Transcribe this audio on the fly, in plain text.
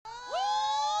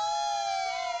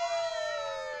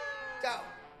Go.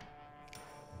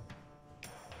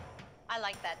 I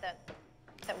like that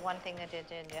one thing that they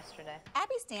did yesterday.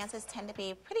 Abby's dances tend to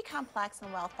be pretty complex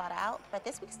and well thought out, but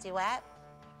this week's duet,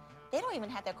 they don't even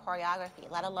have their choreography,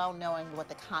 let alone knowing what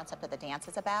the concept of the dance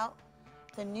is about.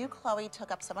 The new Chloe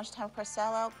took up so much time for her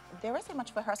solo, there isn't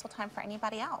much rehearsal time for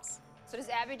anybody else. So does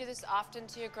Abby do this often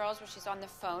to your girls where she's on the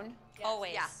phone? Yes.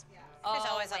 Always. Yeah. She's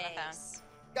always on the phone.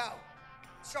 Go.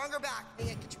 Stronger back,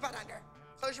 Mia, get your butt under.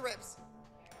 Close your ribs.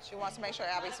 She wants to make sure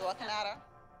Abby's looking at her.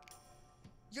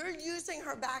 You're using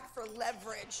her back for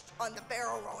leverage on the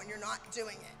barrel roll and you're not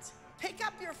doing it. Pick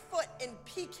up your foot and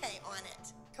PK on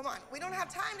it. Come on, we don't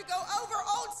have time to go over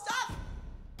old stuff.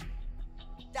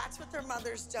 That's what their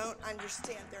mothers don't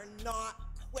understand. They're not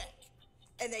quick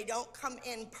and they don't come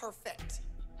in perfect.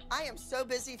 I am so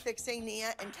busy fixing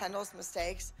Nia and Kendall's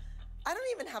mistakes, I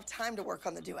don't even have time to work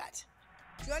on the duet.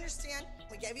 Do you understand?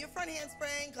 We gave you a front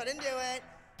handspring, couldn't do it.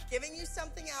 Giving you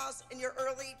something else and you're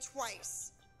early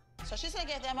twice. So she's gonna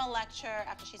give them a lecture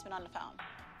after she's been on the phone.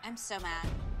 I'm so mad.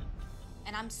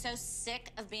 And I'm so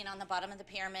sick of being on the bottom of the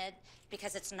pyramid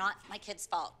because it's not my kid's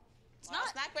fault. It's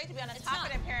not great to be on the top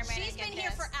of the pyramid. She's been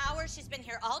here for hours. She's been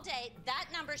here all day. That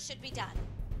number should be done.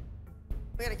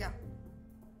 We gotta go.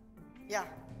 Yeah,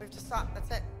 we have to stop. That's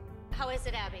it. How is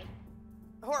it, Abby?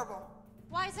 Horrible.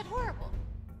 Why is it horrible?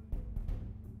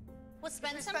 We'll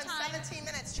spend some time. 17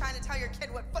 minutes trying to tell your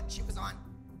kid what foot she was on.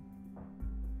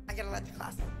 I gotta let the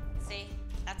class in. See,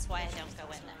 that's why I don't go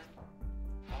in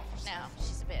there. No,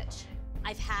 she's a bitch.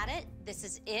 I've had it. This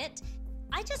is it.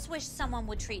 I just wish someone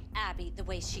would treat Abby the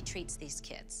way she treats these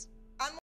kids.